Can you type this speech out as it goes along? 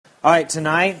All right,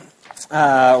 tonight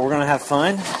we're going to have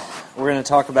fun. We're going to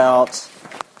talk about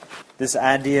this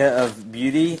idea of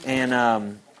beauty, and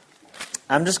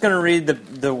I'm just going to read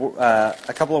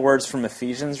a couple of words from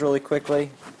Ephesians really quickly,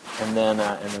 and then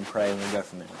pray, and we'll go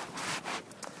from there.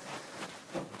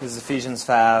 This is Ephesians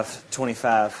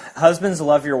 5:25. Husbands,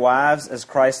 love your wives as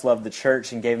Christ loved the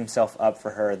church and gave himself up for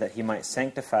her, that he might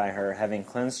sanctify her, having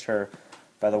cleansed her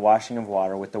by the washing of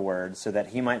water with the word, so that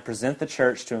he might present the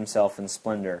church to himself in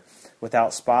splendor,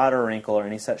 without spot or wrinkle or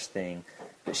any such thing,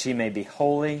 that she may be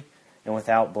holy and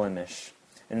without blemish.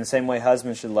 In the same way,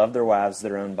 husbands should love their wives as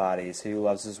their own bodies. He who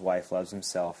loves his wife loves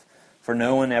himself. For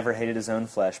no one ever hated his own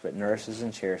flesh, but nourishes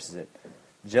and cherishes it,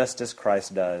 just as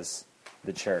Christ does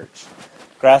the church.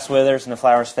 Grass withers and the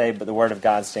flowers fade, but the word of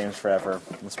God stands forever.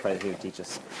 Let's pray that he would teach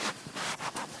us.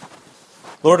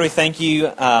 Lord, we thank you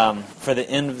for the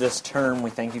end of this term. We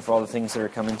thank you for all the things that are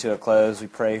coming to a close. We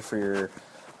pray for your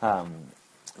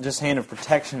just hand of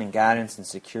protection and guidance and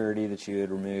security, that you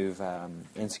would remove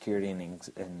insecurity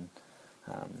and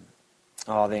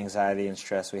all the anxiety and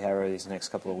stress we have over these next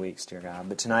couple of weeks, dear God.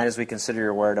 But tonight, as we consider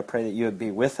your word, I pray that you would be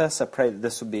with us. I pray that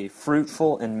this would be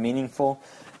fruitful and meaningful,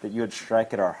 that you would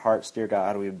strike at our hearts, dear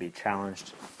God. We would be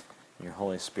challenged, and your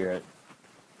Holy Spirit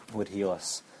would heal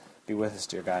us. Be with us,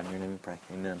 dear God. In your name we pray.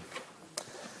 Amen.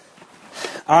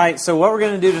 All right, so what we're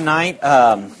going to do tonight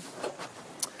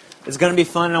is going to be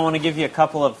fun, and I want to give you a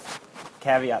couple of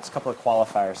caveats, a couple of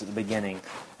qualifiers at the beginning.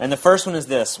 And the first one is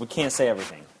this: we can't say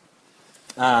everything.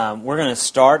 We're going to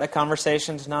start a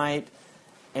conversation tonight,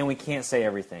 and we can't say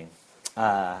everything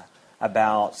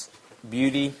about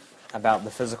beauty, about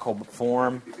the physical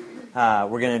form. We're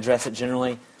going to address it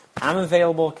generally. I'm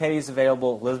available, Katie's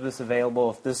available, Elizabeth's available.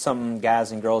 If this is something,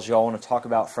 guys and girls, you all want to talk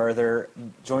about further,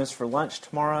 join us for lunch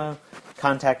tomorrow.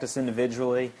 Contact us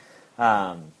individually.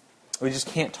 We just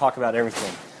can't talk about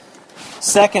everything.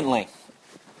 Secondly,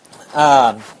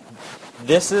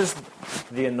 this is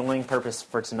the annoying purpose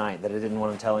for tonight that I didn't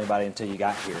want to tell anybody until you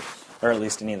got here, or at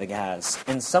least any of the guys.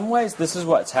 In some ways, this is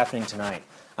what's happening tonight.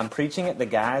 I'm preaching at the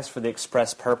guys for the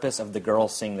express purpose of the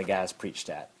girls seeing the guys preached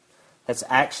at. That's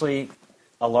actually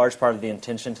a large part of the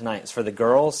intention tonight, is for the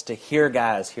girls to hear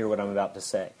guys hear what I'm about to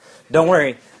say. Don't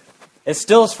worry, it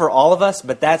still is for all of us,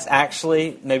 but that's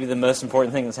actually maybe the most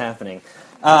important thing that's happening.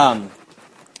 And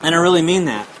I really mean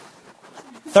that.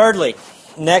 Thirdly,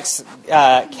 next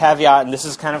caveat, and this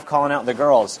is kind of calling out the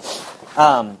girls.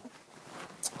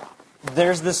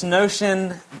 There's this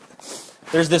notion,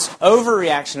 there's this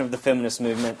overreaction of the feminist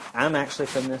movement. I'm actually a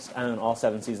feminist. I own all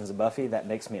 7 seasons of Buffy. That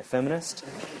makes me a feminist.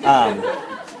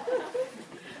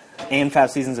 And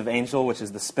 5 seasons of Angel, which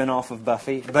is the spinoff of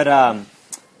Buffy. But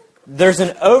there's an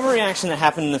overreaction that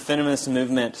happened in the feminist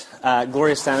movement.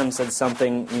 Gloria Steinem said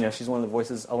something, she's one of the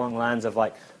voices along the lines of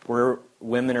like, where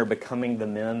women are becoming the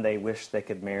men they wish they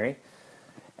could marry.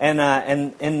 And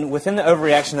within the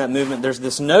overreaction of that movement, there's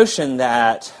this notion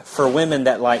that for women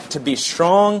that like to be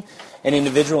strong and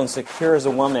individual and secure as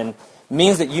a woman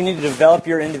means that you need to develop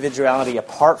your individuality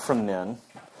apart from men,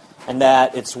 and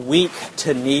that it's weak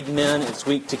to need men, it's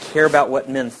weak to care about what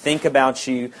men think about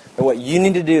you, but what you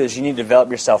need to do is you need to develop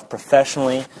yourself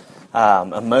professionally,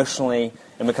 emotionally,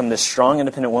 and become this strong,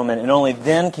 independent woman, and only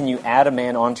then can you add a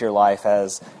man onto your life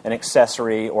as an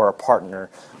accessory or a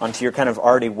partner onto your kind of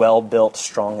already well-built,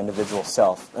 strong individual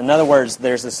self. In other words,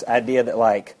 there's this idea that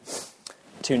like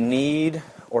to need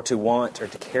or to want or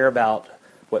to care about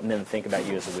what men think about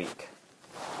you is weak.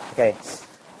 Okay,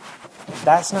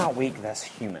 that's not weak, that's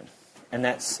human. And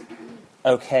that's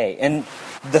okay. And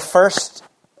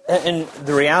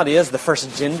the reality is the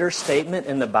first gender statement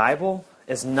in the Bible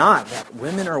is not that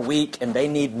women are weak and they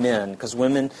need men because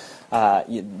women,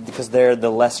 because they're the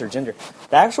lesser gender.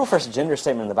 The actual first gender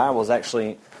statement in the Bible is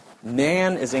actually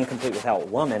man is incomplete without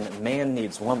woman, man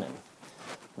needs woman.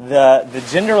 The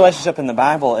gender relationship in the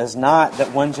Bible is not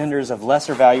that one gender is of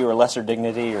lesser value or lesser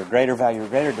dignity or greater value or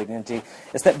greater dignity.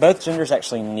 It's that both genders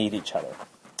actually need each other.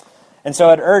 And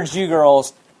so I'd urge you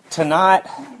girls to not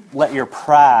let your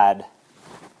pride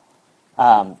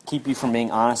keep you from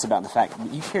being honest about the fact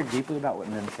that you care deeply about what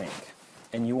men think.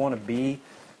 And you want to be,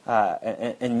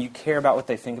 and you care about what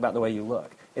they think about the way you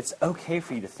look. It's okay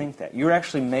for you to think that. You're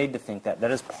actually made to think that.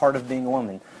 That is part of being a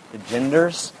woman. The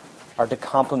genders are to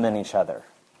complement each other.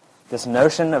 This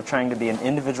notion of trying to be an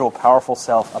individual, powerful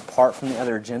self apart from the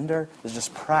other gender is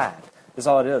just pride. That's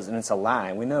all it is, and it's a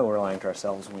lie. We know we're lying to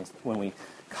ourselves when we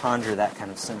conjure that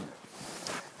kind of sin.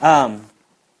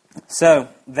 So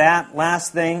that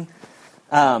last thing,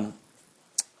 that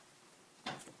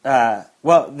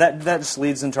just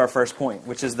leads into our first point,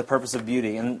 which is the purpose of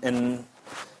beauty, and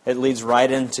it leads right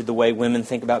into the way women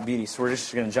think about beauty. So we're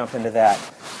just going to jump into that.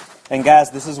 And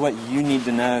guys, this is what you need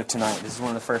to know tonight. This is one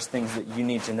of the first things that you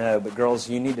need to know. But girls,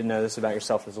 you need to know this about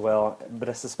yourself as well. But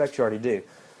I suspect you already do.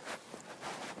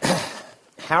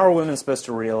 How are women supposed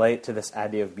to relate to this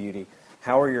idea of beauty?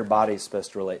 How are your bodies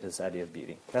supposed to relate to this idea of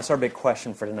beauty? That's our big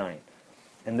question for tonight.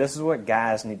 And this is what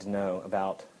guys need to know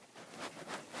about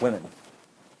women.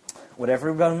 What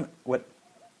every woman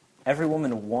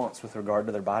wants with regard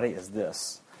to their body is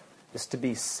this, is to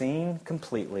be seen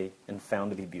completely and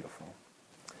found to be beautiful.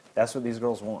 That's what these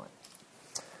girls want.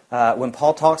 When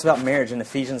Paul talks about marriage in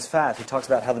Ephesians 5, he talks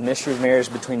about how the mystery of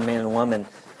marriage between man and woman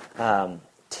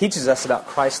teaches us about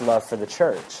Christ's love for the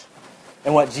church.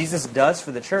 And what Jesus does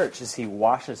for the church is he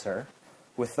washes her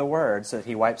with the word so that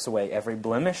he wipes away every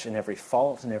blemish and every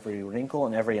fault and every wrinkle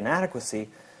and every inadequacy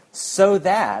so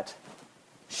that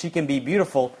she can be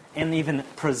beautiful and even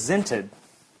presented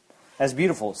as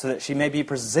beautiful, so that she may be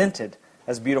presented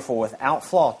as beautiful without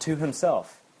flaw to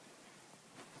himself.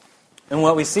 And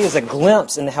what we see is a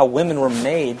glimpse into how women were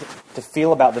made to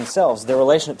feel about themselves, their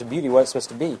relationship to beauty, what it's supposed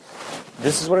to be.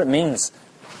 This is what it means,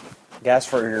 guys,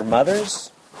 for your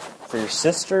mothers, for your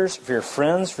sisters, for your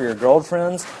friends, for your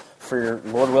girlfriends, for your,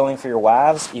 Lord willing, for your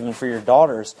wives, even for your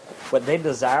daughters. What they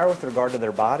desire with regard to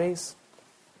their bodies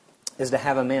is to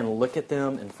have a man look at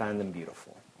them and find them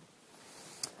beautiful.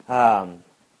 And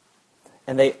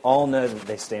they all know that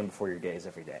they stand before your gaze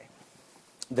every day.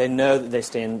 They know that they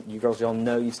stand, you girls, y'all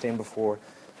know you stand before,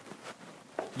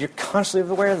 you're consciously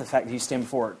aware of the fact that you stand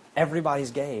before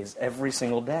everybody's gaze every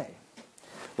single day.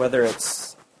 Whether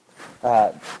it's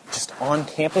just on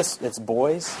campus, it's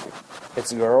boys,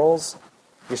 it's girls.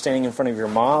 You're standing in front of your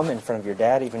mom, in front of your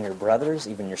dad, even your brothers,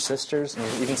 even your sisters, and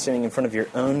you're even standing in front of your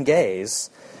own gaze,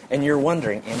 and you're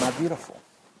wondering, am I beautiful?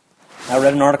 I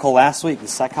read an article last week, the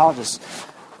psychologist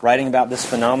writing about this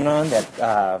phenomenon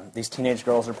that these teenage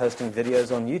girls are posting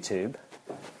videos on YouTube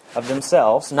of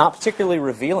themselves, not particularly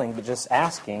revealing, but just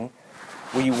asking,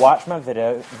 will you watch my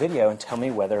video and tell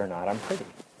me whether or not I'm pretty?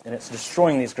 And it's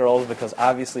destroying these girls because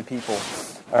obviously people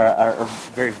are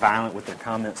very violent with their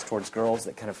comments towards girls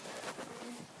that kind of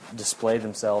display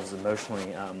themselves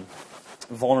emotionally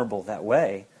vulnerable that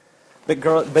way. But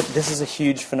this is a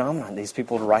huge phenomenon. These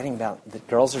people are writing about that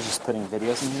girls are just putting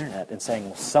videos on the internet and saying,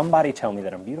 well, somebody tell me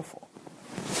that I'm beautiful.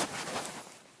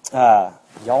 Y'all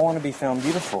want to be found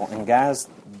beautiful. And guys,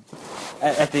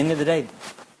 at the end of the day,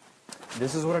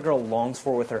 this is what a girl longs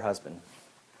for with her husband.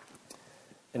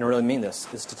 And I really mean this,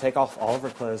 is to take off all of her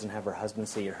clothes and have her husband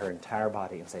see her entire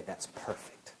body and say, that's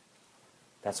perfect.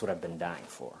 That's what I've been dying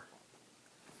for.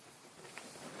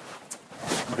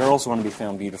 Girls want to be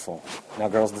found beautiful. Now,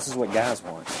 girls, this is what guys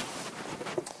want.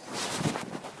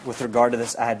 With regard to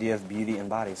this idea of beauty and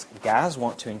bodies, guys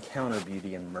want to encounter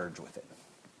beauty and merge with it.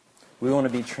 We want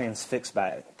to be transfixed by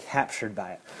it, captured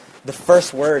by it. The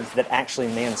first words that actually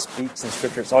man speaks in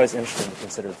Scripture, it's always interesting to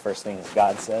consider the first thing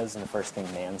God says and the first thing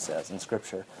man says in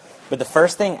Scripture. But the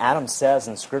first thing Adam says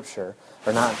in Scripture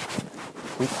are not,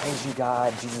 we praise you,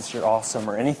 God, Jesus, you're awesome,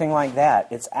 or anything like that.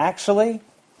 It's actually,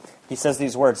 he says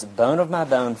these words, bone of my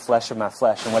bone, flesh of my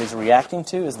flesh. And what he's reacting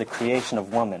to is the creation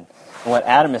of woman. And what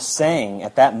Adam is saying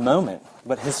at that moment,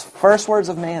 what his first words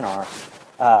of man are,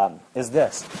 is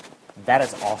this, that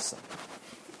is awesome.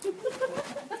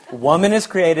 Woman is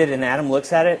created, and Adam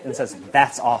looks at it and says,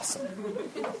 that's awesome.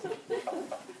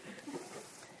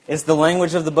 It's the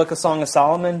language of the book of Song of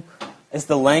Solomon. It's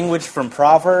the language from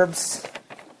Proverbs.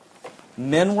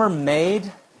 Men were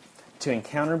made to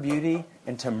encounter beauty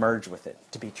and to merge with it,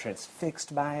 to be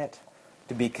transfixed by it,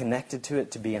 to be connected to it,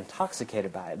 to be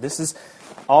intoxicated by it. This is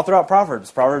all throughout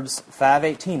Proverbs. Proverbs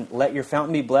 5:18, let your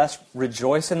fountain be blessed,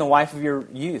 rejoice in the wife of your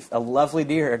youth, a lovely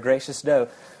deer, a gracious doe.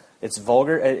 It's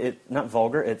vulgar, not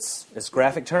vulgar, it's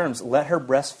graphic terms. Let her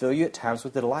breast fill you at times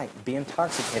with delight. Be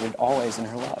intoxicated always in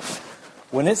her love.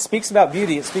 When it speaks about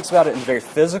beauty, it speaks about it in very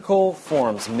physical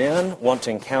forms. Men want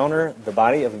to encounter the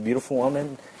body of a beautiful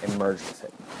woman and merge with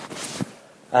it.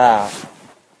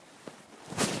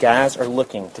 Guys are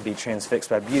looking to be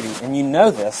transfixed by beauty. And you know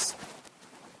this.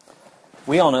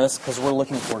 We all know this because we're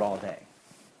looking for it all day.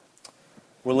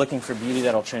 We're looking for beauty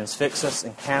that will transfix us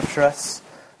and capture us.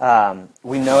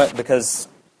 We know it because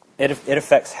it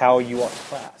affects how you walk to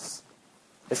class.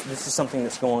 This is something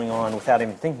that's going on without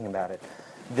even thinking about it.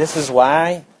 This is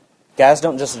why guys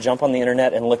don't just jump on the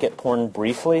internet and look at porn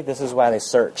briefly. This is why they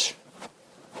search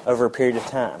over a period of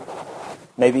time,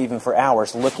 maybe even for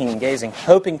hours, looking and gazing,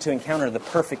 hoping to encounter the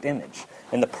perfect image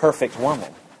and the perfect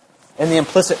woman. And the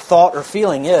implicit thought or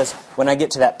feeling is, when I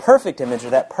get to that perfect image or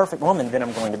that perfect woman, then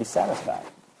I'm going to be satisfied.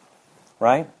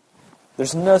 Right?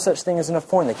 There's no such thing as enough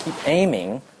porn. They keep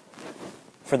aiming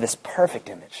for this perfect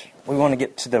image. We want to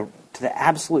get to the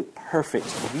absolute perfect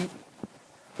beauty.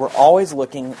 We're always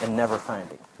looking and never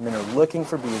finding. Men are looking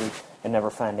for beauty and never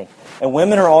finding. And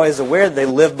women are always aware that they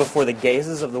live before the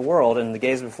gazes of the world and the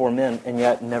gaze before men, and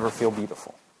yet never feel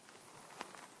beautiful.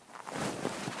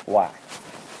 Why?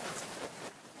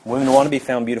 Women want to be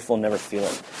found beautiful and never feel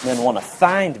it. Men want to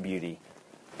find beauty,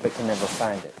 but can never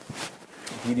find it.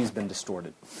 Beauty's been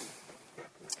distorted.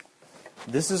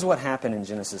 This is what happened in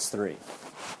Genesis 3.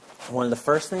 One of the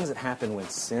first things that happened when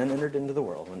sin entered into the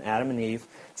world, when Adam and Eve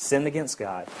sinned against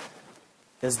God,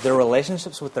 is their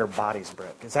relationships with their bodies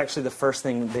broke. It's actually the first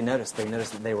thing they noticed. They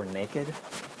noticed that they were naked,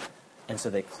 and so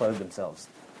they clothed themselves.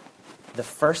 The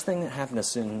first thing that happened as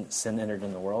soon as sin entered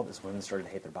in the world is women started to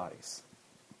hate their bodies.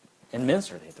 And men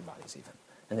started to hate their bodies even.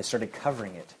 And they started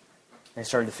covering it. They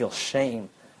started to feel shame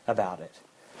about it.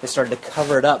 They started to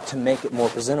cover it up to make it more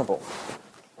presentable.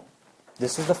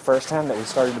 This is the first time that we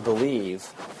started to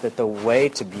believe that the way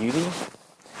to beauty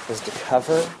is to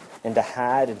cover and to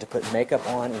hide and to put makeup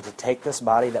on and to take this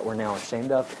body that we're now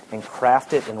ashamed of and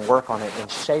craft it and work on it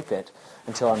and shape it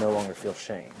until I no longer feel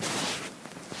shame.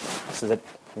 So that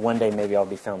one day maybe I'll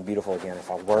be found beautiful again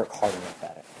if I work hard enough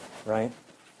at it, right?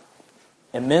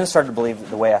 And men started to believe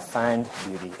that the way I find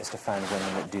beauty is to find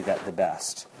women that do that the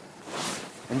best.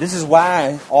 And this is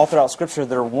why all throughout Scripture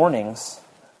there are warnings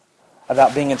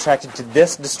about being attracted to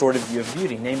this distorted view of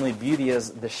beauty. Namely, beauty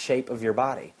is the shape of your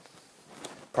body.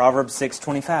 Proverbs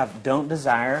 6:25, don't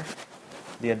desire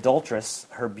the adulteress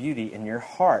her beauty in your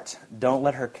heart. Don't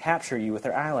let her capture you with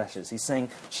her eyelashes. He's saying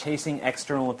chasing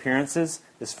external appearances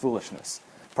is foolishness.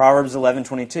 Proverbs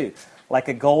 11:22, like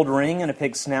a gold ring in a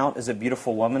pig's snout is a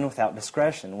beautiful woman without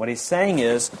discretion. What he's saying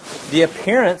is the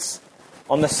appearance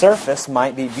on the surface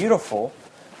might be beautiful,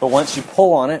 but once you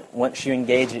pull on it, once you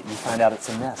engage it, you find out it's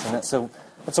a mess. And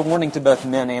that's a warning to both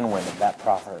men and women, that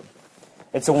proverb.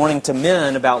 It's a warning to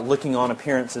men about looking on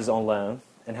appearances alone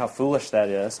and how foolish that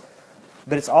is.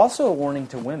 But it's also a warning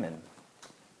to women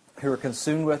who are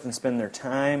consumed with and spend their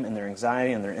time and their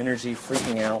anxiety and their energy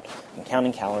freaking out and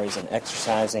counting calories and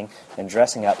exercising and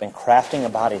dressing up and crafting a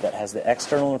body that has the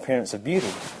external appearance of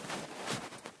beauty.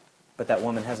 But that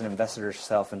woman hasn't invested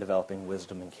herself in developing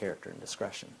wisdom and character and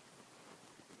discretion.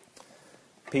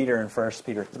 Peter in 1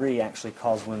 Peter 3 actually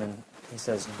calls women, he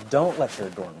says, don't let your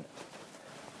adornment,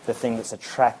 the thing that's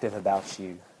attractive about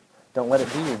you, don't let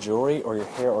it be your jewelry or your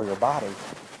hair or your body,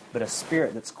 but a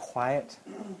spirit that's quiet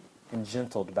and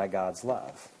gentled by God's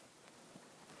love.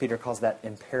 Peter calls that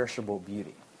imperishable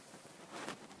beauty.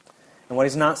 And what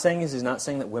he's not saying is he's not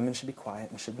saying that women should be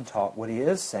quiet and shouldn't talk. What he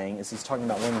is saying is he's talking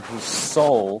about women whose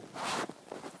soul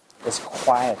is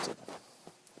quieted,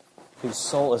 whose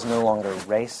soul is no longer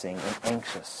racing and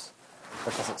anxious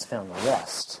because it's found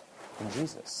rest in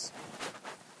Jesus.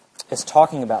 It's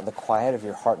talking about the quiet of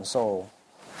your heart and soul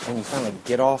when you finally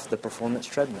get off the performance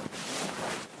treadmill.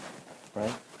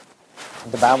 Right?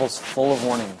 The Bible's full of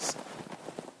warnings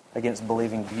against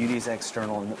believing beauty is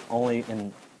external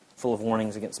and full of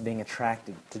warnings against being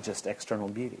attracted to just external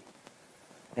beauty.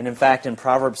 And in fact, in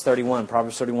Proverbs 31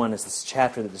 is this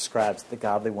chapter that describes the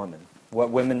godly woman, what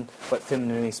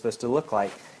femininity is supposed to look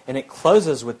like. And it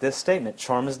closes with this statement,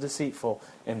 charm is deceitful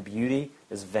and beauty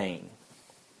is vain.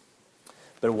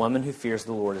 But a woman who fears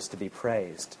the Lord is to be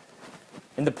praised.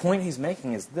 And the point he's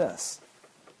making is this.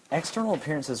 External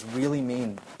appearances really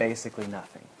mean basically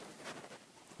nothing.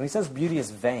 When he says beauty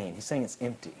is vain, he's saying it's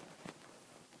empty.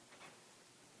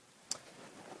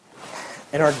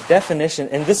 And our definition,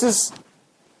 and this is,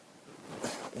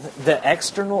 the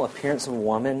external appearance of a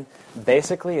woman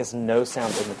basically is no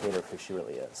sound indicator of who she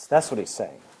really is. That's what he's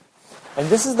saying. And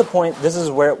this is the point, this is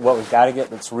what we've got to get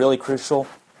that's really crucial.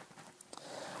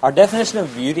 Our definition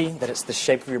of beauty, that it's the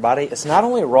shape of your body, it's not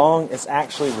only wrong, it's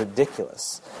actually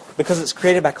ridiculous. Because it's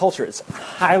created by culture. It's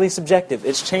highly subjective.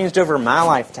 It's changed over my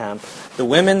lifetime. The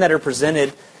women that are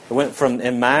presented went from,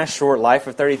 in my short life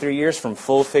of 33 years, from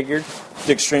full-figured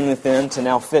to extremely thin to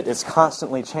now fit. It's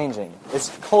constantly changing. It's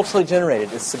culturally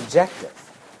generated. It's subjective.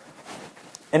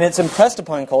 And it's impressed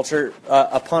upon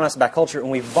us by culture, and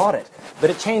we've bought it. But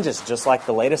it changes, just like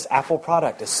the latest Apple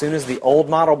product. As soon as the old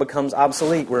model becomes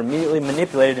obsolete, we're immediately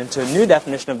manipulated into a new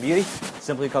definition of beauty,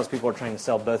 simply because people are trying to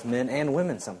sell both men and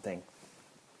women something.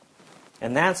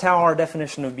 And that's how our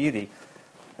definition of beauty,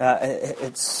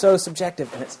 it's so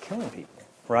subjective and it's killing people,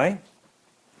 right?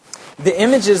 The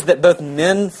images that both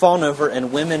men fawn over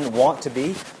and women want to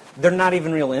be, they're not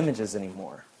even real images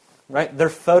anymore, right? They're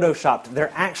photoshopped.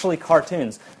 They're actually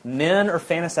cartoons. Men are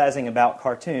fantasizing about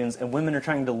cartoons and women are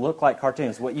trying to look like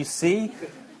cartoons. What you see,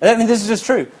 I mean, this is just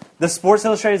true. The Sports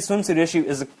Illustrated swimsuit issue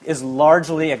is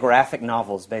largely a graphic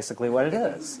novel, is basically what it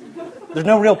is. There's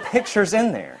no real pictures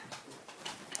in there.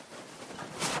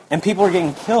 And people are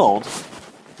getting killed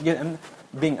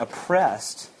being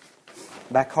oppressed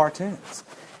by cartoons.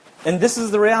 And this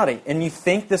is the reality. And you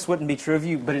think this wouldn't be true of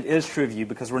you, but it is true of you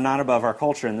because we're not above our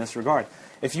culture in this regard.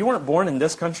 If you weren't born in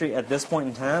this country at this point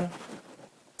in time,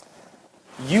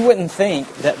 you wouldn't think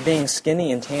that being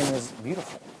skinny and tan was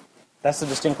beautiful. That's a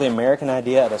distinctly American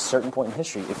idea at a certain point in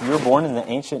history. If you were born in the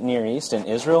ancient Near East in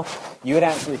Israel, you would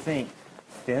actually think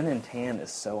thin and tan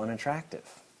is so unattractive.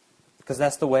 Because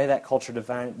that's the way that culture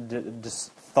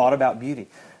thought about beauty.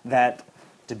 That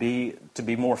to be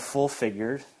more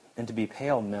full-figured and to be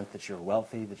pale meant that you're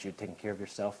wealthy, that you're taking care of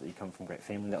yourself, that you come from a great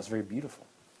family. That was very beautiful.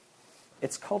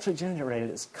 It's culturally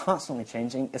generated. It's constantly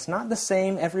changing. It's not the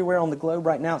same everywhere on the globe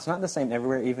right now. It's not the same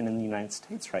everywhere, even in the United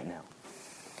States right now.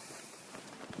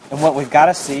 And what we've got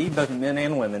to see, both men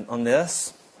and women, on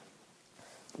this,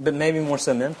 but maybe more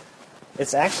so men,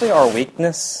 it's actually our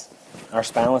weakness, our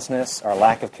spinelessness, our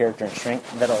lack of character and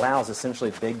strength that allows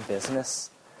essentially big business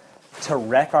to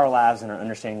wreck our lives and our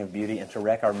understanding of beauty and to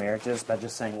wreck our marriages by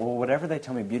just saying, well, whatever they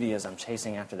tell me beauty is, I'm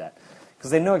chasing after that.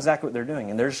 Because they know exactly what they're doing,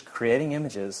 and they're just creating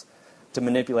images to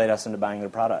manipulate us into buying their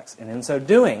products. And in so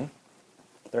doing,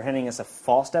 they're handing us a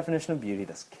false definition of beauty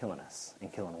that's killing us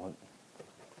and killing women.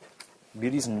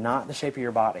 Beauty is not the shape of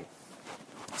your body.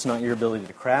 It's not your ability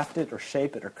to craft it or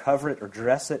shape it or cover it or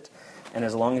dress it. And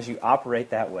as long as you operate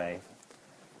that way,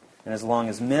 and as long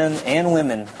as men and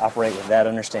women operate with that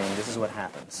understanding, this is what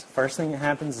happens. First thing that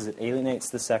happens is it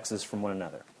alienates the sexes from one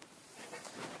another.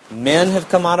 Men have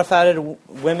commodified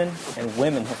women, and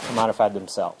women have commodified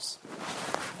themselves.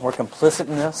 We're complicit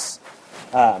in this.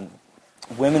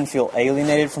 Women feel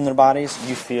alienated from their bodies.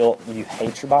 You feel you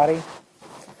hate your body.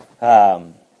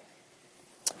 And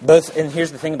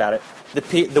here's the thing about it.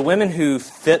 The women who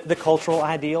fit the cultural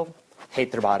ideal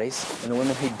hate their bodies, and the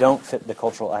women who don't fit the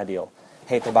cultural ideal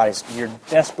hate their bodies. You're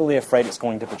desperately afraid it's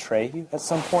going to betray you at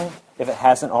some point, if it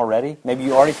hasn't already. Maybe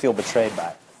you already feel betrayed by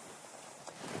it.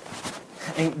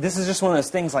 And this is just one of those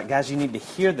things, like, guys, you need to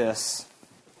hear this,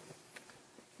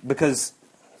 because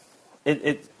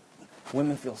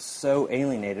women feel so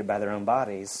alienated by their own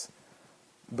bodies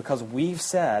because we've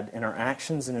said in our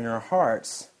actions and in our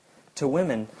hearts to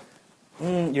women,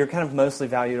 you're kind of mostly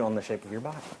valued on the shape of your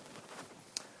body.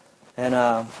 And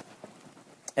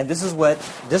this is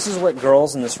what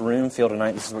girls in this room feel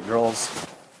tonight. This is what girls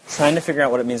trying to figure out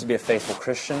what it means to be a faithful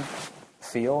Christian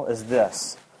feel, is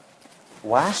this.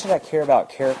 Why should I care about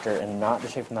character and not the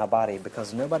shape of my body?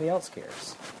 Because nobody else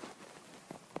cares.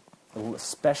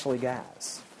 Especially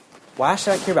guys. Why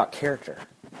should I care about character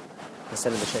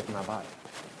instead of the shape of my body?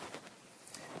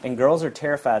 And girls are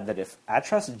terrified that if I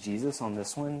trust Jesus on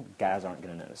this one, guys aren't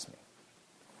going to notice me.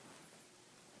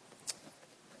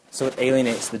 So it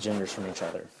alienates the genders from each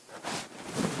other.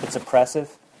 It's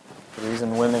oppressive. The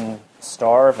reason women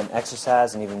starve and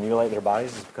exercise and even mutilate their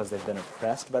bodies is because they've been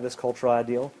oppressed by this cultural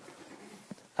ideal.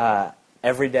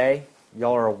 Every day,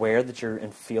 y'all are aware that you're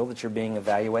and feel that you're being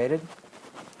evaluated.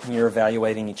 And you're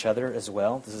evaluating each other as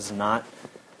well. This is not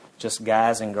just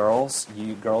guys and girls.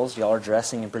 You girls, y'all are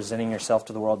dressing and presenting yourself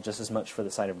to the world just as much for the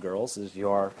sight of girls as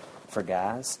you are for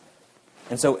guys.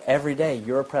 And so every day,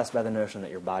 you're oppressed by the notion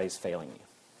that your body's failing you.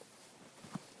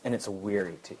 And it's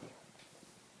weary to you.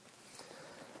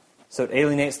 So it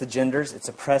alienates the genders. It's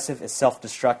oppressive. It's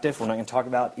self-destructive. We're not going to talk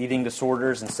about eating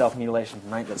disorders and self-mutilation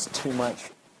tonight. That's too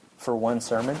much for one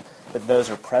sermon. But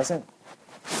those are present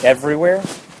everywhere.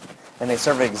 And they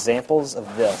serve examples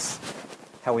of this,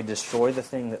 how we destroy the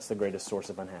thing that's the greatest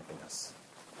source of unhappiness.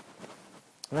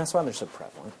 And that's why they're so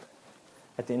prevalent.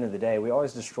 At the end of the day, we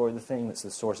always destroy the thing that's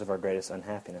the source of our greatest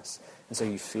unhappiness. And so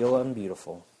you feel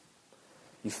unbeautiful.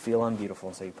 You feel unbeautiful,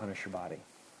 and so you punish your body.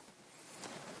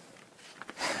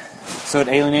 So it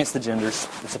alienates the genders.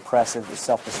 It's oppressive. It's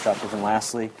self-destructive. And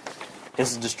lastly,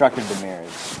 it's destructive to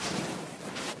marriage.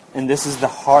 And this is the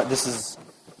heart. This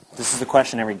is the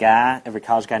question every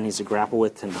college guy needs to grapple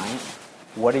with tonight.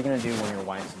 What are you going to do when your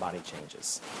wife's body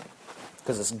changes?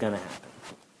 Because it's going to happen.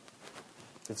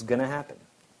 It's going to happen.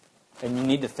 And you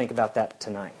need to think about that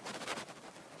tonight.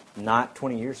 Not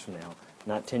 20 years from now.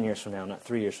 Not 10 years from now. Not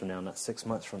 3 years from now. Not 6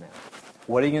 months from now.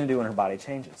 What are you going to do when her body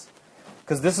changes?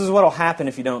 Because this is what will happen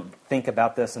if you don't think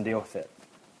about this and deal with it.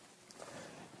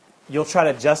 You'll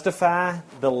try to justify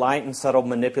the light and subtle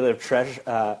manipulative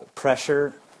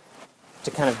pressure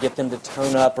to kind of get them to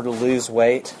tone up or to lose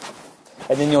weight.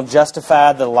 And then you'll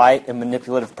justify the light and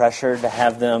manipulative pressure to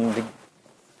have them to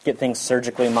get things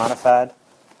surgically modified.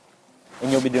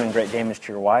 And you'll be doing great damage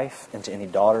to your wife and to any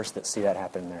daughters that see that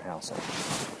happen in their household.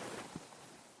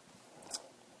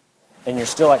 And you're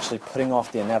still actually putting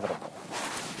off the inevitable.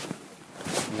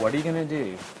 What are you going to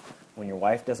do when your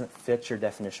wife doesn't fit your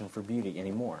definition for beauty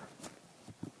anymore?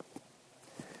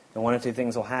 And one of two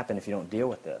things will happen if you don't deal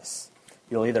with this.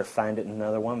 You'll either find it in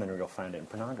another woman or you'll find it in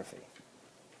pornography.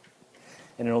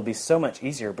 And it'll be so much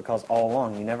easier because all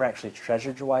along you never actually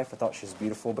treasured your wife or thought she was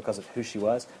beautiful because of who she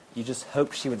was. You just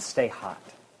hoped she would stay hot.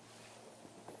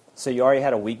 So you already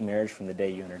had a weak marriage from the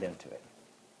day you entered into it.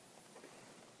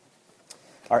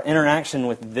 Our interaction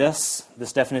with this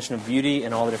definition of beauty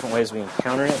and all the different ways we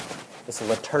encounter it, is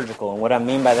liturgical. And what I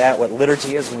mean by that, what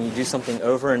liturgy is, when you do something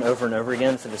over and over and over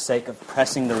again for the sake of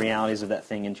pressing the realities of that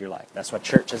thing into your life. That's why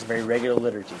church has very regular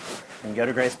liturgy. When you go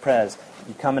to Grace Pres,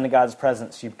 you come into God's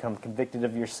presence, you become convicted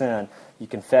of your sin, you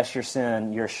confess your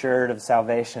sin, you're assured of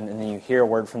salvation, and then you hear a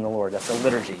word from the Lord. That's a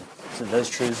liturgy. So those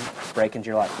truths break into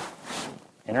your life.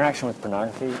 Interaction with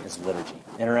pornography is liturgy.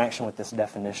 Interaction with this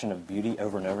definition of beauty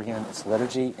over and over again is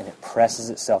liturgy, and it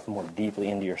presses itself more deeply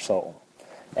into your soul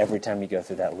every time you go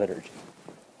through that liturgy.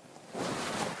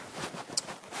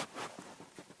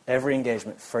 Every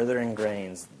engagement further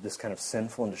ingrains this kind of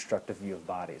sinful and destructive view of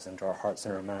bodies into our hearts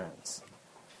and our minds.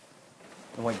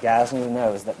 And what guys need to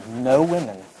know is that no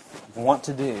women want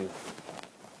to do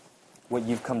what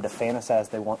you've come to fantasize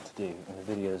they want to do in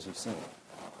the videos you've seen.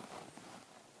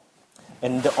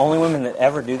 And the only women that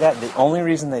ever do that, the only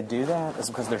reason they do that is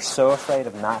because they're so afraid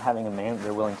of not having a man that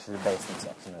they're willing to debase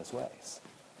themselves in those ways.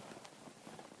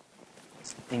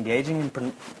 Engaging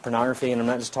in pornography, and I'm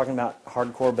not just talking about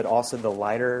hardcore, but also the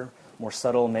lighter, more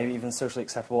subtle, maybe even socially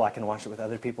acceptable, I can watch it with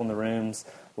other people in the rooms,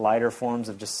 lighter forms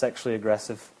of just sexually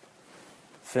aggressive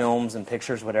films and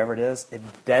pictures, whatever it is, it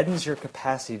deadens your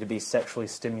capacity to be sexually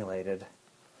stimulated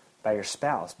by your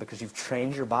spouse because you've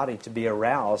trained your body to be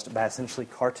aroused by essentially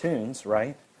cartoons,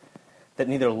 right, that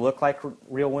neither look like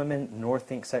real women nor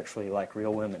think sexually like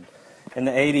real women. In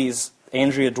the 80s,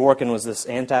 Andrea Dworkin was this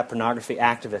anti-pornography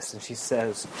activist, and she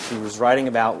says she was writing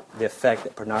about the effect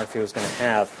that pornography was going to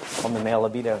have on the male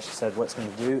libido. She said what it's going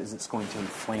to do is it's going to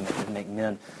inflame it and make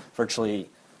men virtually,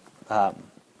 they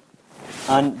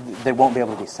won't be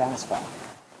able to be satisfied.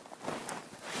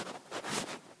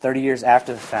 30 years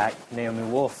after the fact, Naomi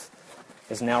Wolf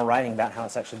is now writing about how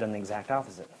it's actually done the exact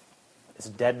opposite. It's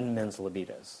deadened men's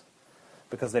libidos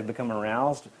because they've become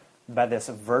aroused by this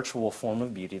virtual form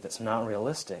of beauty that's not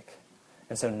realistic.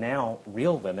 And so now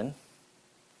real women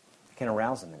can't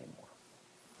arouse them anymore.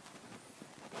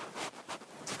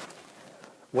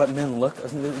 What men look,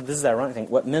 this is the ironic thing,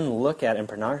 what men look at in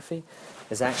pornography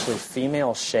is actually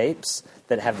female shapes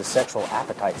that have the sexual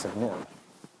appetites of men.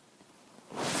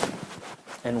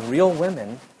 And real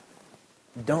women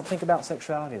don't think about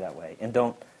sexuality that way and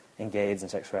don't engage in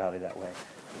sexuality that way.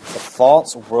 The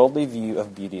false worldly view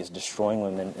of beauty is destroying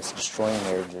women, it's destroying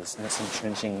marriages, and it's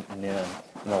entrenching men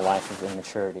in a life of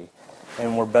immaturity.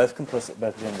 And we're both complicit,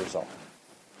 both genders are.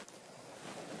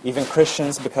 Even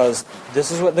Christians, because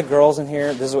this is what the girls in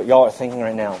here, this is what y'all are thinking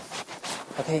right now.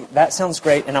 Okay, that sounds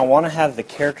great, and I want to have the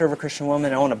character of a Christian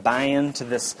woman, I want to buy into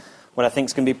this, what I think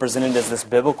is going to be presented as this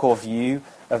biblical view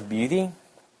of beauty,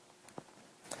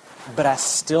 but I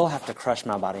still have to crush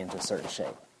my body into a certain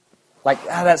shape. Like,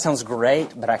 that sounds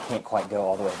great, but I can't quite go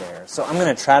all the way there. So I'm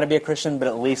going to try to be a Christian, but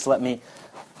at least let me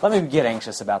get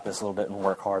anxious about this a little bit and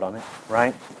work hard on it,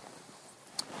 right?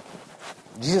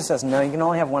 Jesus says, no, you can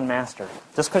only have one master.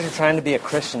 Just because you're trying to be a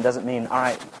Christian doesn't mean, all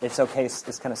right, it's okay,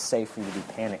 it's kind of safe for you to be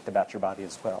panicked about your body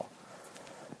as well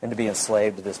and to be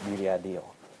enslaved to this beauty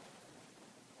ideal.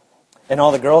 And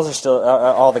all the girls are still,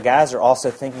 all the guys are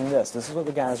also thinking this. This is what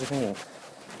the guys are thinking.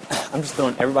 I'm just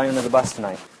throwing everybody under the bus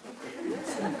tonight.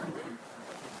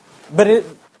 But it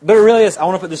really is, I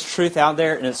want to put this truth out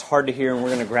there, and it's hard to hear, and we're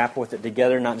going to grapple with it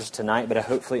together, not just tonight, but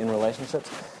hopefully in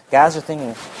relationships. Guys are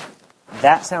thinking,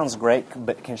 that sounds great,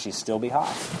 but can she still be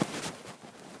hot?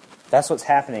 That's what's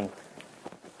happening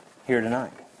here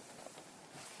tonight.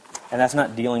 And that's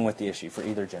not dealing with the issue for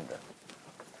either gender.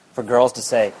 For girls to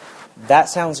say, that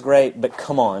sounds great, but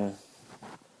come on,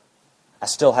 I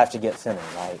still have to get thinner,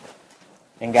 right?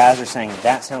 And guys are saying,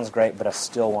 that sounds great, but I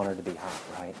still want her to be hot,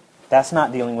 right? That's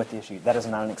not dealing with the issue. That is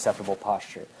not an acceptable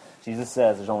posture. Jesus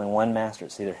says there's only one master.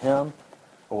 It's either him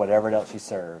or whatever else you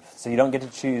serve. So you don't get to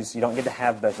choose. You don't get to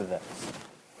have both of those.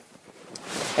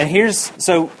 And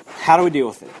so how do we deal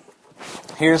with it?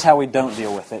 Here's how we don't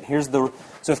deal with it.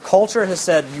 So if culture has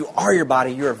said you are your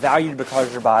body, you are valued because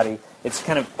of your body, it's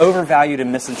kind of overvalued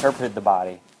and misinterpreted the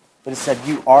body. It has said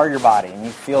you are your body, and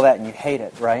you feel that and you hate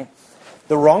it, right?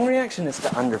 The wrong reaction is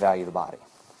to undervalue the body.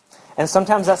 And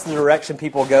sometimes that's the direction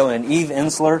people go in. Eve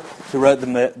Ensler, who wrote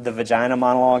the Vagina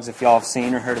Monologues, if y'all have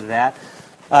seen or heard of that,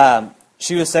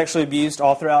 she was sexually abused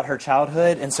all throughout her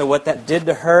childhood. And so what that did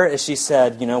to her is she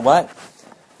said, you know what?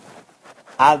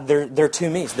 There are two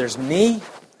me's. There's me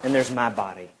and there's my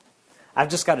body. I've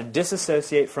just got to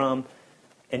disassociate from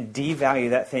and devalue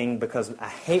that thing because I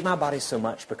hate my body so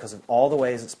much because of all the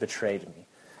ways it's betrayed me.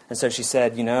 And so she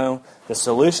said, the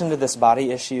solution to this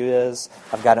body issue is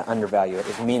I've got to undervalue it.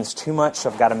 It means too much, so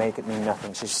I've got to make it mean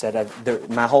nothing. She said,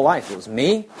 my whole life, it was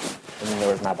me, and then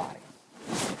there was my body.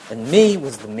 And me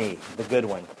was the good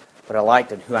one, what I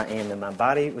liked and who I am. And my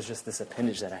body was just this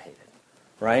appendage that I hated,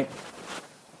 right?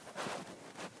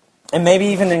 And maybe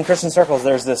even in Christian circles,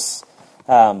 there's this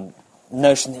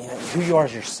notion that who you are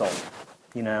is your soul.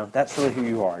 That's really who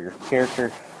you are, your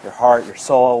character, your heart, your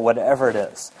soul, whatever it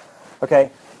is.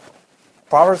 Okay?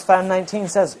 Proverbs 5:19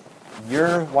 says,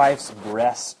 your wife's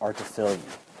breasts are to fill you.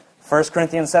 1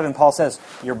 Corinthians 7, Paul says,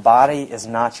 your body is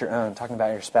not your own, talking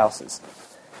about your spouses.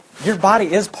 Your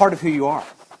body is part of who you are.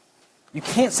 You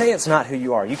can't say it's not who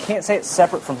you are. You can't say it's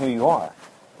separate from who you are.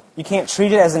 You can't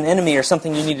treat it as an enemy or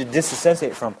something you need to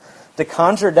disassociate from. To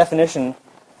conjure a definition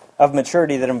of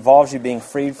maturity that involves you being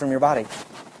freed from your body,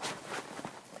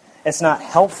 it's not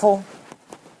helpful,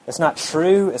 it's not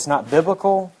true, it's not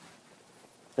biblical,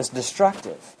 it's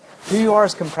destructive. Who you are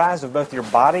is comprised of both your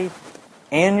body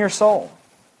and your soul.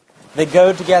 They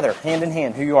go together, hand in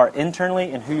hand, who you are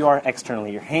internally and who you are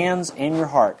externally. Your hands and your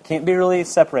heart can't be really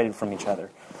separated from each other.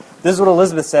 This is what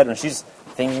Elizabeth said when she's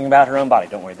thinking about her own body.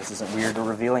 Don't worry, this isn't weird or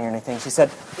revealing or anything. She said,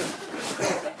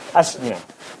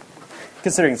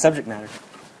 considering the subject matter,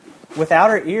 without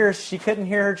her ears, she couldn't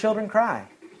hear her children cry.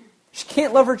 She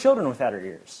can't love her children without her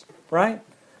ears, right?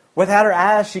 Without her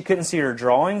eyes, she couldn't see her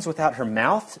drawings. Without her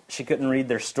mouth, she couldn't read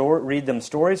them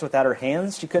stories. Without her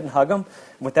hands, she couldn't hug them.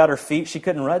 Without her feet, she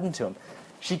couldn't run into them.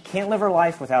 She can't live her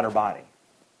life without her body.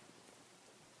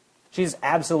 She's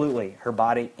absolutely her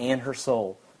body and her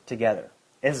soul together.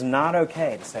 It's not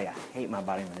okay to say, I hate my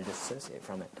body, I'm going to disassociate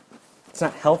from it. It's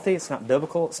not healthy, it's not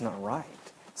biblical, it's not right.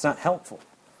 It's not helpful.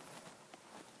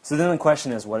 So then the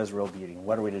question is, what is real beauty?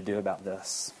 What are we to do about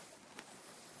this?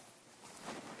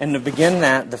 And to begin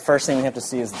that, the first thing we have to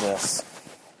see is this.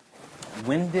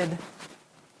 When did a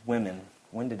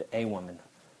woman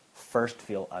first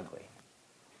feel ugly?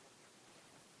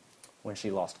 When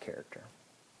she lost character.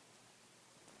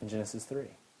 In Genesis 3.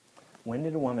 When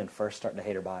did a woman first start to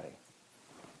hate her body?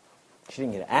 She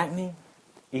didn't get acne.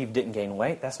 Eve didn't gain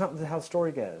weight. That's not how the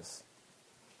story goes.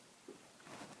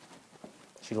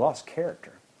 She lost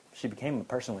character. She became a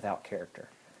person without character.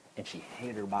 And she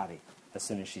hated her body as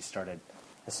soon as she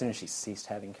ceased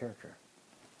having character.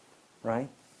 Right?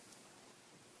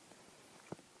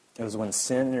 It was when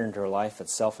sin entered into her life, that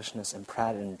selfishness and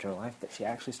pride entered into her life, that she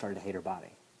actually started to hate her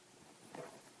body.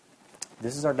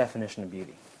 This is our definition of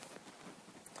beauty.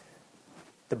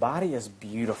 The body is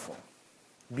beautiful.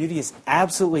 Beauty is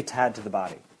absolutely tied to the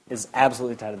body. Is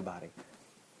absolutely tied to the body.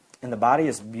 And the body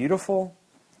is beautiful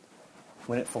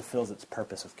when it fulfills its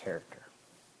purpose of character.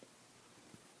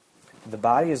 The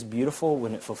body is beautiful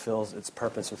when it fulfills its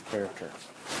purpose with character.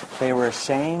 They were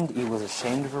ashamed. Eve was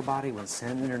ashamed of her body when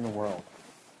sin entered in the world.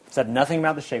 It said nothing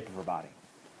about the shape of her body.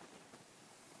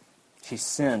 She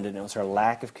sinned, and it was her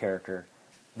lack of character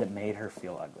that made her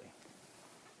feel ugly.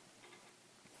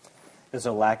 It was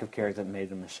a lack of character that made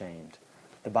them ashamed.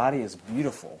 The body is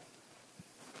beautiful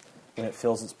when it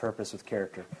fills its purpose with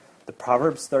character. The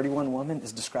Proverbs 31 woman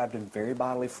is described in very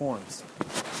bodily forms.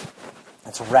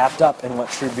 It's wrapped up in what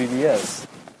true beauty is.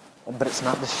 But it's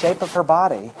not the shape of her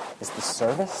body. It's the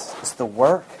service, it's the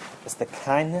work, it's the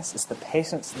kindness, it's the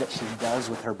patience that she does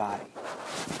with her body.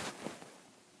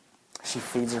 She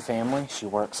feeds her family, she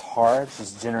works hard,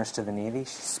 she's generous to the needy,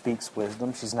 she speaks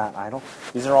wisdom, she's not idle.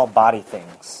 These are all body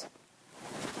things.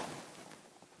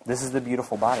 This is the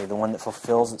beautiful body, the one that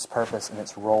fulfills its purpose and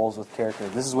its roles with character.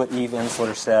 This is what Eve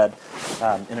Ensler said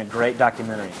in a great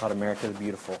documentary called America the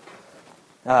Beautiful.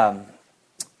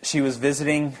 She was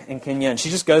visiting in Kenya, and she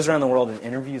just goes around the world and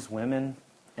interviews women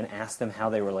and asks them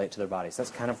how they relate to their bodies. That's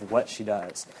kind of what she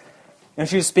does. And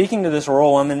she was speaking to this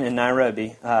rural woman in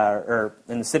Nairobi, or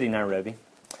in the city of Nairobi.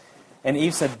 And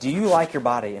Eve said, "Do you like your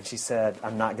body?" And she said,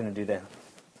 "I'm not going to do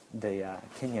the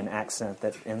Kenyan accent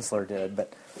that Ensler did,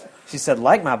 but she said,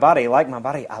 like my body, I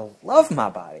love my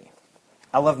body.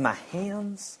 I love my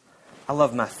hands. I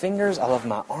love my fingers. I love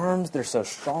my arms. They're so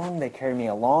strong. They carry me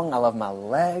along. I love my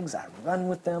legs. I run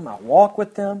with them. I walk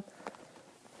with them."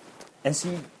 And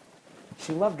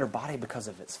she loved her body because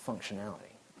of its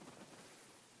functionality.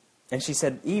 And she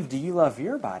said, "Eve, do you love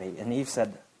your body?" And Eve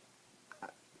said,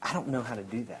 "I don't know how to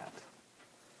do that."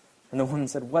 And the woman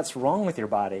said, "What's wrong with your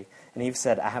body?" And Eve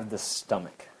said, "I have this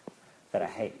stomach that I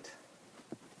hate."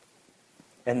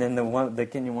 And then the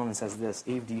Kenyan woman says this,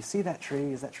 "Eve, do you see that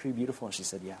tree? Is that tree beautiful?" And she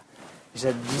said, "Yeah." She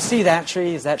said, "Do you see that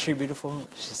tree? Is that tree beautiful?"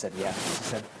 She said, "Yeah." She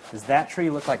said, "Does that tree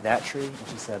look like that tree?" And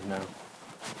she said, "No."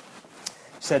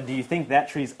 She said, do you think that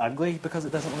tree's ugly because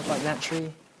it doesn't look like that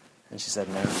tree? And she said,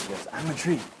 no. She goes, I'm a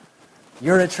tree.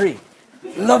 You're a tree.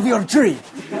 Love your tree.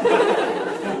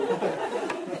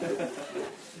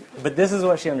 But this is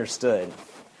what she understood.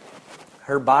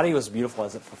 Her body was beautiful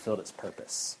as it fulfilled its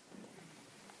purpose.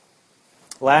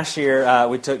 Last year,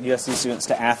 we took USC students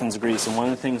to Athens, Greece, and one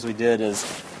of the things we did is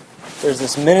there's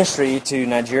this ministry to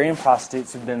Nigerian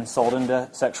prostitutes who've been sold into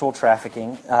sexual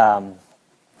trafficking,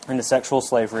 into sexual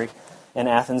slavery in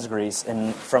Athens, Greece,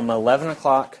 and from 11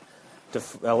 o'clock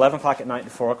at night to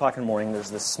 4 o'clock in the morning,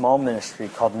 there's this small ministry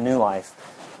called New Life.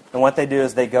 And what they do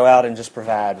is they go out and just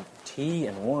provide tea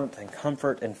and warmth and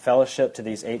comfort and fellowship to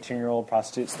these 18-year-old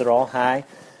prostitutes that are all high.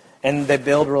 And they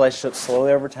build relationships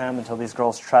slowly over time until these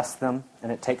girls trust them.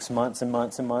 And it takes months and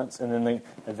months and months. And then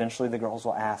eventually the girls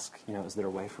will ask, is there a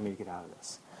way for me to get out of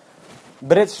this?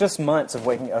 But it's just months of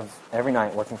every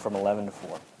night working from 11 to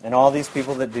 4. And all these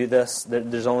people that do this,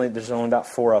 there's only about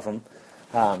 4 of them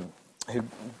who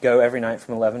go every night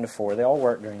from 11 to 4. They all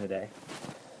work during the day.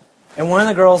 And one of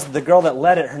the girls, the girl that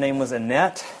led it, her name was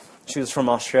Annette. She was from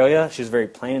Australia. She was very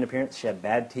plain in appearance. She had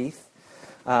bad teeth.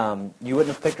 You wouldn't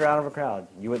have picked her out of a crowd.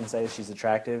 You wouldn't say she's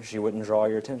attractive. She wouldn't draw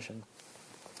your attention.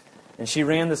 And she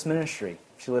ran this ministry.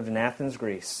 She lived in Athens,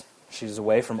 Greece. She was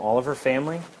away from all of her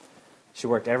family. She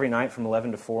worked every night from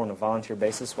 11 to 4 on a volunteer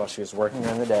basis while she was working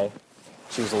during the day.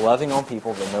 She was loving on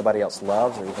people that nobody else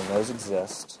loves or even knows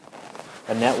exist.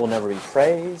 Annette will never be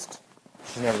praised.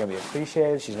 She's never going to be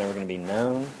appreciated. She's never going to be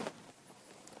known.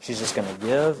 She's just going to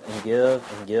give and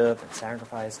give and give and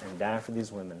sacrifice and die for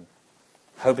these women,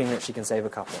 hoping that she can save a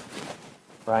couple.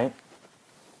 Right?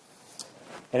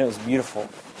 And it was beautiful.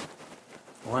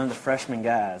 One of the freshman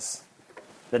guys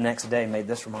the next day made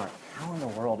this remark: how in the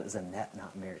world is Annette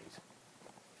not married?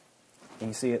 And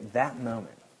you see, at that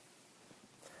moment,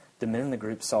 the men in the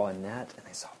group saw Annette and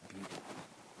they saw beauty.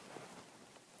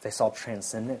 They saw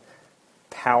transcendent,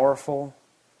 powerful,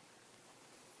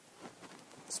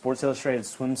 Sports Illustrated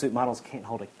swimsuit models can't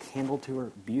hold a candle to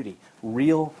her beauty.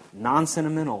 Real,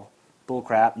 non-sentimental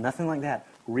bullcrap, nothing like that.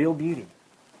 Real beauty.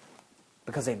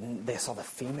 Because they saw the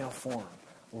female form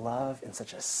love in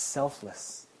such a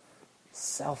selfless,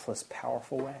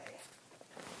 powerful way.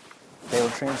 They were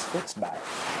transfixed by it.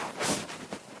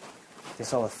 They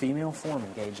saw the female form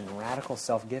engage in radical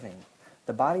self-giving.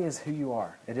 The body is who you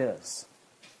are. It is.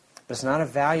 But it's not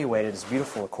evaluated as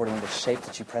beautiful according to the shape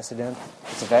that you press it in.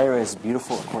 It's evaluated as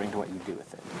beautiful according to what you do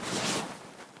with it.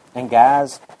 And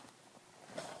guys,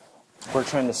 we're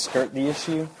trying to skirt the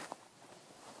issue.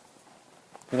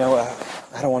 I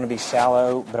don't want to be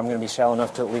shallow, but I'm going to be shallow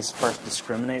enough to at least first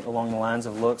discriminate along the lines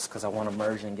of looks because I want to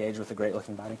merge and engage with a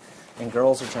great-looking body. And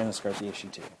girls are trying to skirt the issue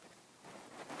too.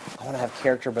 I want to have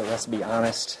character, but let's be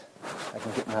honest. I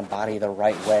can get my body the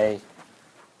right way.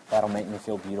 That'll make me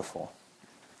feel beautiful.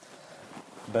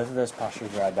 Both of those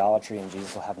postures are idolatry, and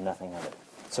Jesus will have nothing of it.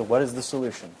 So what is the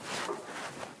solution?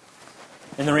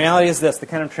 And the reality is this: the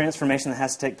kind of transformation that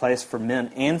has to take place for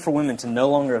men and for women to no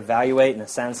longer evaluate and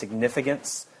assign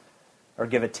significance or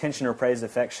give attention or praise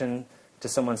affection to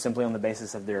someone simply on the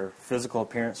basis of their physical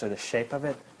appearance or the shape of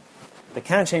it, the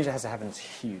kind of change that has to happen is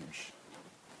huge.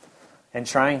 And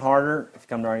trying harder, if you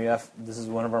come to RUF, this is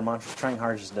one of our mantras, trying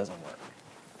harder just doesn't work.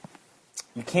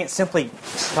 You can't simply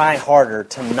try harder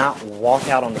to not walk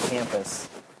out on the campus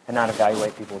and not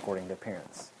evaluate people according to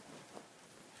appearance.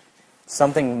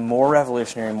 Something more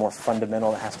revolutionary, more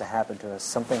fundamental that has to happen to us.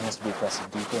 Something has to be pressed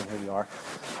deeper in who you are.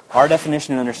 Our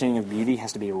definition and understanding of beauty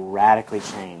has to be radically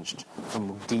changed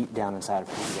from deep down inside of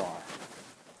who you are.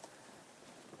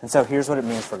 And so here's what it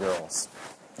means for girls.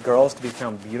 Girls, to be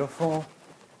found beautiful,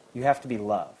 you have to be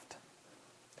loved.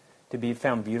 To be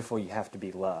found beautiful, you have to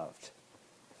be loved.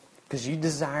 Because you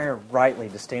desire rightly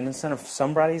to stand in front of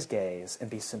somebody's gaze and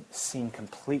be seen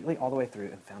completely all the way through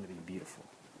and found to be beautiful.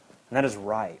 And that is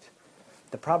right.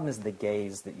 The problem is the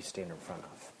gaze that you stand in front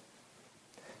of.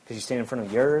 Because you stand in front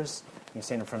of yours, and you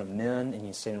stand in front of men, and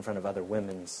you stand in front of other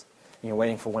women's, and you're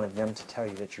waiting for one of them to tell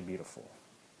you that you're beautiful.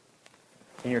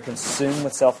 And you're consumed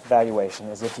with self-evaluation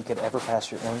as if you could ever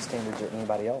pass your own standards or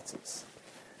anybody else's.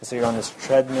 And so you're on this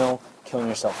treadmill, killing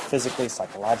yourself physically,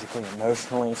 psychologically,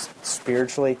 emotionally,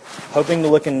 spiritually, hoping to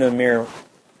look into a mirror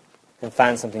and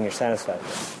find something you're satisfied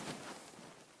with.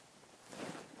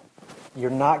 You're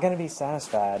not going to be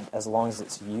satisfied as long as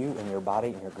it's you and your body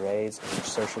and your grades and your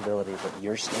sociability that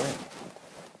you're staring at.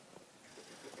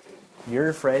 You're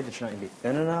afraid that you're not going to be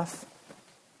thin enough,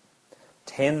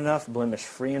 tan enough,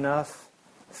 blemish-free enough,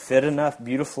 fit enough,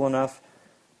 beautiful enough.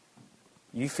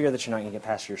 You fear that you're not going to get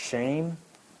past your shame,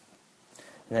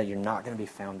 and that you're not going to be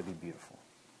found to be beautiful.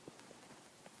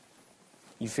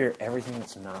 You fear everything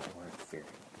that's not worth fearing.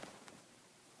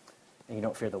 and you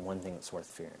don't fear the one thing that's worth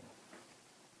fearing,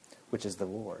 which is the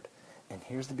Lord. And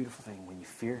here's the beautiful thing. When you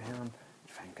fear him,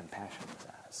 you find compassion in his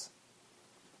eyes.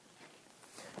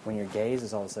 When your gaze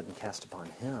is all of a sudden cast upon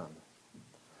him,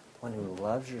 the one who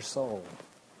loves your soul,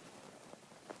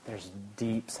 there's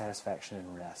deep satisfaction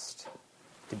and rest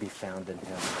to be found in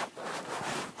him.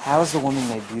 How is the woman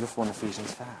made beautiful in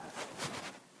Ephesians 5?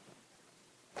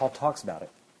 Paul talks about it.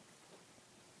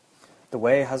 The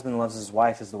way a husband loves his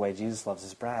wife is the way Jesus loves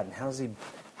his bride. And how does he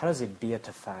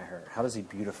beatify her? How does he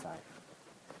beautify her?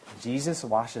 Jesus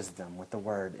washes them with the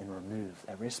word and removes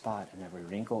every spot and every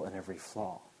wrinkle and every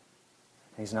flaw.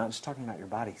 And he's not just talking about your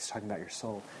body, he's talking about your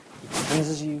soul. He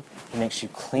cleanses you, he makes you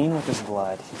clean with his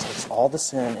blood. He takes all the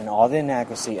sin and all the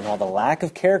inadequacy and all the lack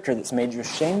of character that's made you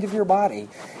ashamed of your body,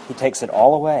 he takes it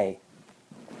all away.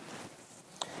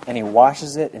 And he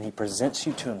washes it and he presents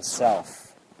you to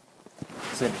himself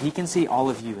so that he can see all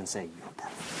of you and say, you're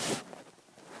perfect.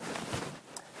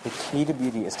 The key to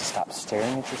beauty is to stop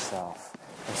staring at yourself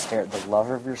and stare at the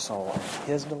lover of your soul and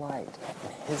his delight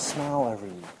and his smile over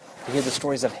you. To hear the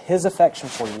stories of his affection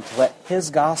for you, to let his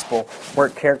gospel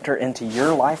work character into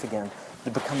your life again,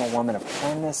 to become a woman of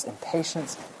kindness and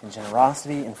patience and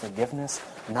generosity and forgiveness,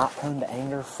 not prone to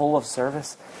anger, full of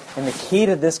service. And the key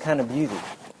to this kind of beauty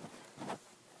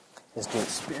is to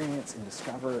experience and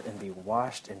discover and be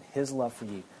washed in his love for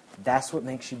you. That's what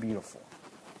makes you beautiful.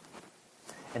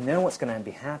 And then what's going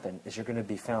to happen is you're going to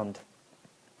become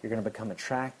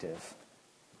attractive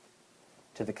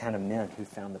to the kind of men who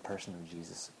found the person of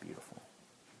Jesus beautiful.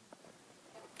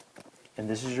 And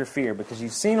this is your fear, because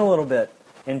you've seen a little bit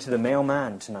into the male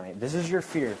mind tonight. This is your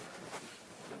fear.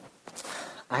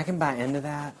 I can buy into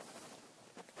that,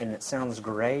 and it sounds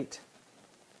great,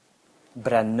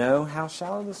 but I know how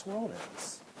shallow this world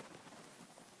is.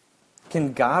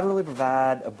 Can God really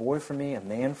provide a boy for me, a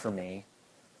man for me,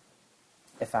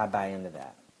 if I buy into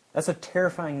that? That's a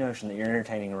terrifying notion that you're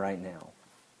entertaining right now.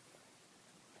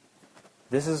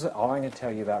 This is all I'm going to tell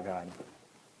you about God.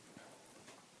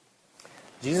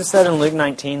 Jesus said in Luke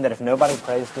 19 that if nobody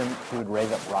praised him, he would raise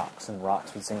up rocks, and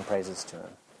rocks would sing praises to him.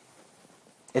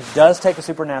 It does take a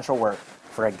supernatural work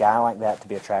for a guy like that to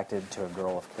be attracted to a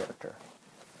girl of character.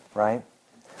 Right?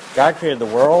 God created the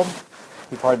world.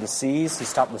 He parted the seas. He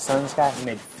stopped the sun and sky. He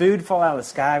made food fall out of the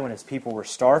sky when his people were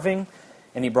starving.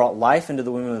 And he brought life into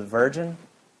the womb of the virgin.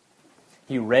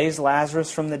 He raised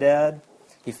Lazarus from the dead.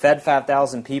 He fed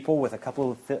 5,000 people with a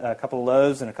couple of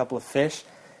loaves and a couple of fish.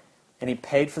 And he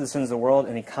paid for the sins of the world,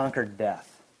 and he conquered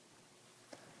death.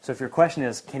 So if your question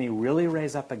is, can he really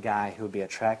raise up a guy who would be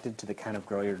attracted to the kind of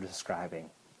girl you're describing?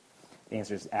 The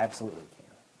answer is absolutely he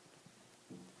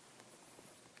can.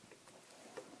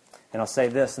 And I'll say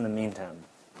this in the meantime.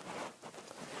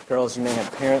 Girls, you may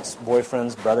have parents,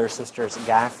 boyfriends, brothers, sisters,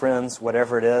 guy friends,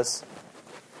 whatever it is,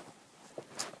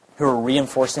 who are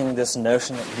reinforcing this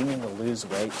notion that you need to lose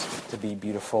weight to be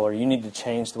beautiful, or you need to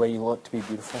change the way you look to be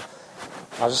beautiful.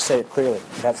 I'll just say it clearly.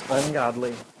 That's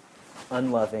ungodly,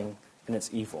 unloving, and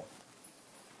it's evil.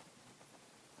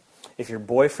 If your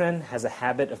boyfriend has a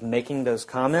habit of making those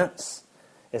comments,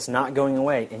 it's not going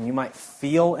away. And you might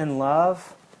feel in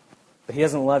love, but he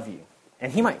doesn't love you.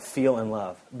 And he might feel in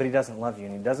love, but he doesn't love you.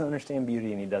 And he doesn't understand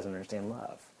beauty, and he doesn't understand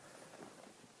love.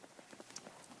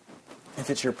 If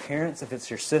it's your parents, if it's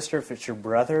your sister, if it's your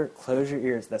brother, close your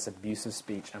ears. That's abusive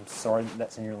speech. I'm sorry that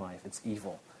that's in your life. It's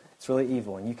evil. It's really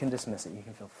evil, and you can dismiss it. You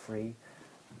can feel free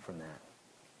from that.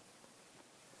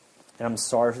 And I'm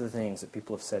sorry for the things that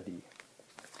people have said to you.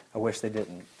 I wish they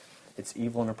didn't. It's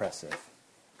evil and oppressive.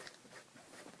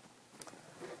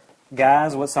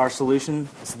 Guys, what's our solution?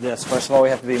 It's this. First of all, we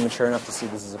have to be mature enough to see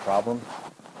this is a problem.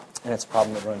 And it's a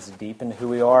problem that runs deep into who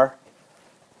we are.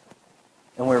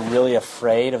 And we're really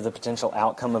afraid of the potential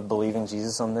outcome of believing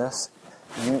Jesus on this.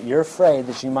 You're afraid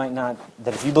that you might not,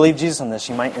 that if you believe Jesus on this,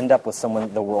 you might end up with someone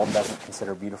that the world doesn't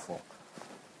consider beautiful.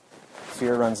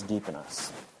 Fear runs deep in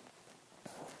us.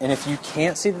 And if you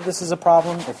can't see that this is a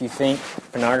problem, if you think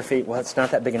pornography, well, it's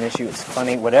not that big an issue, it's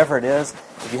funny, whatever it is,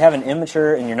 if you have an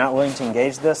immature and you're not willing to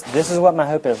engage this is what my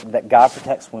hope is, that God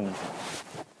protects women.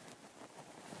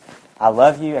 I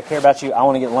love you, I care about you, I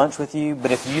want to get lunch with you,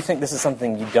 but if you think this is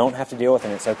something you don't have to deal with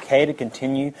and it's okay to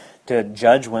continue to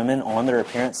judge women on their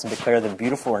appearance and declare them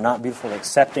beautiful or not beautiful,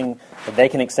 accepting that they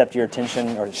can accept your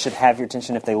attention or should have your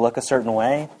attention if they look a certain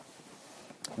way,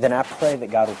 then I pray that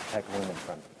God will protect women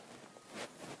from you.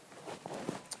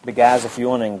 But guys, if you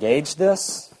want to engage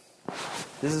this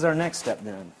is our next step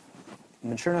then.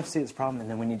 Mature enough to see this problem, and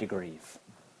then we need to grieve.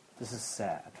 This is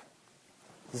sad.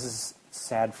 This is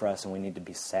sad for us, and we need to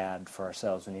be sad for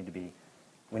ourselves. We need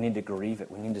to grieve it.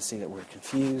 We need to see that we're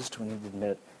confused. We need to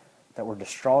admit that we're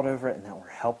distraught over it, and that we're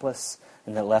helpless,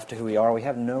 and that left to who we are, we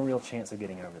have no real chance of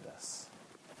getting over this.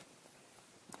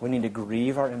 We need to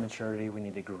grieve our immaturity. We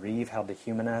need to grieve how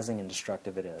dehumanizing and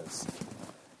destructive it is.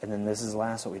 And then this is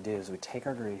last what we do, is we take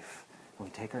our grief, and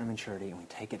we take our immaturity, and we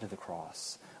take it to the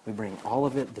cross. We bring all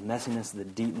of it, the messiness, the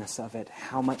deepness of it,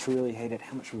 how much we really hate it,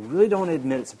 how much we really don't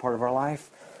admit it's a part of our life.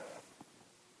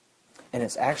 And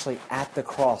it's actually at the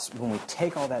cross, when we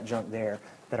take all that junk there,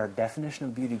 that our definition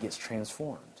of beauty gets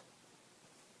transformed.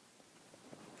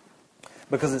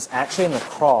 Because it's actually in the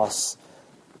cross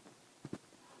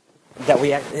that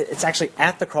it's actually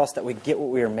at the cross that we get what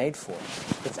we are made for.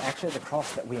 It's actually at the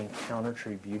cross that we encounter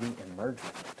true beauty and merge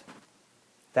with it.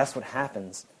 That's what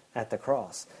happens at the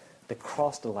cross. The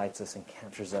cross delights us and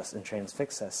captures us and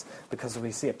transfixes us because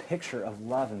we see a picture of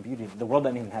love and beauty the world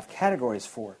doesn't even have categories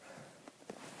for.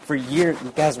 For years,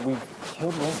 guys, we've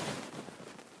killed women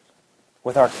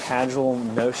with our casual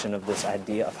notion of this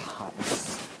idea of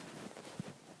hotness.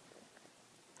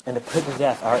 And to put to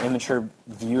death our immature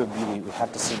view of beauty, we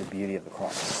have to see the beauty of the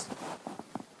cross.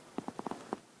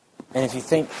 And if you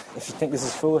think this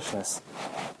is foolishness,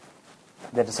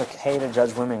 that it's okay to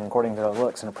judge women according to their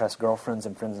looks and oppress girlfriends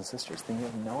and friends and sisters, then you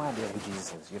have no idea who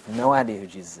Jesus is. You have no idea who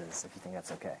Jesus is if you think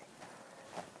that's okay.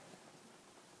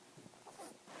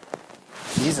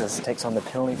 Jesus takes on the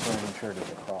penalty for immaturity at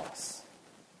the cross.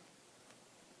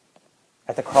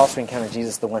 At the cross we encounter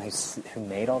Jesus, the one who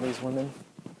made all these women.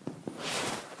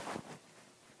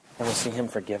 And we see him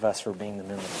forgive us for being the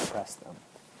men that oppressed them.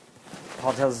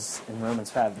 Paul tells us in Romans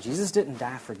 5, Jesus didn't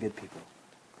die for good people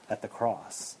at the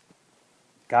cross.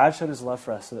 God showed his love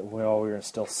for us so that while we were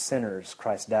still sinners,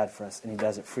 Christ died for us, and he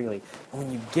does it freely. And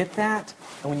when you get that,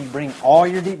 and when you bring all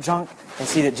your deep junk and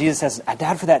see that Jesus says, I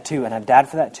died for that too, and I died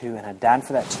for that too, and I died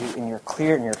for that too, and you're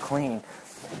clear and you're clean,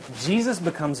 Jesus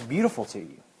becomes beautiful to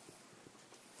you.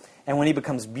 And when he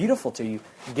becomes beautiful to you,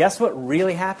 guess what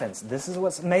really happens? This is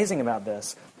what's amazing about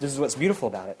this. This is what's beautiful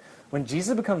about it. When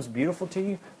Jesus becomes beautiful to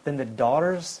you, then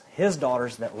his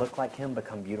daughters that look like him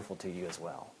become beautiful to you as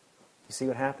well. You see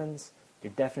what happens?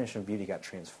 Your definition of beauty got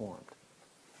transformed.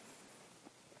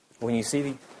 When you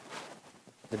see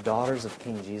the daughters of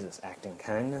King Jesus act in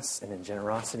kindness and in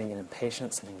generosity and in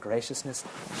patience and in graciousness,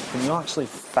 then you actually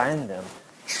find them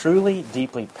truly,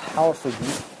 deeply, powerfully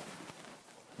beautiful,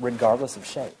 regardless of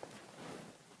shape.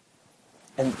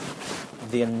 And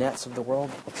the nets of the world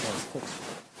will transfix you.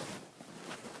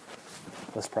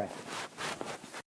 Let's pray.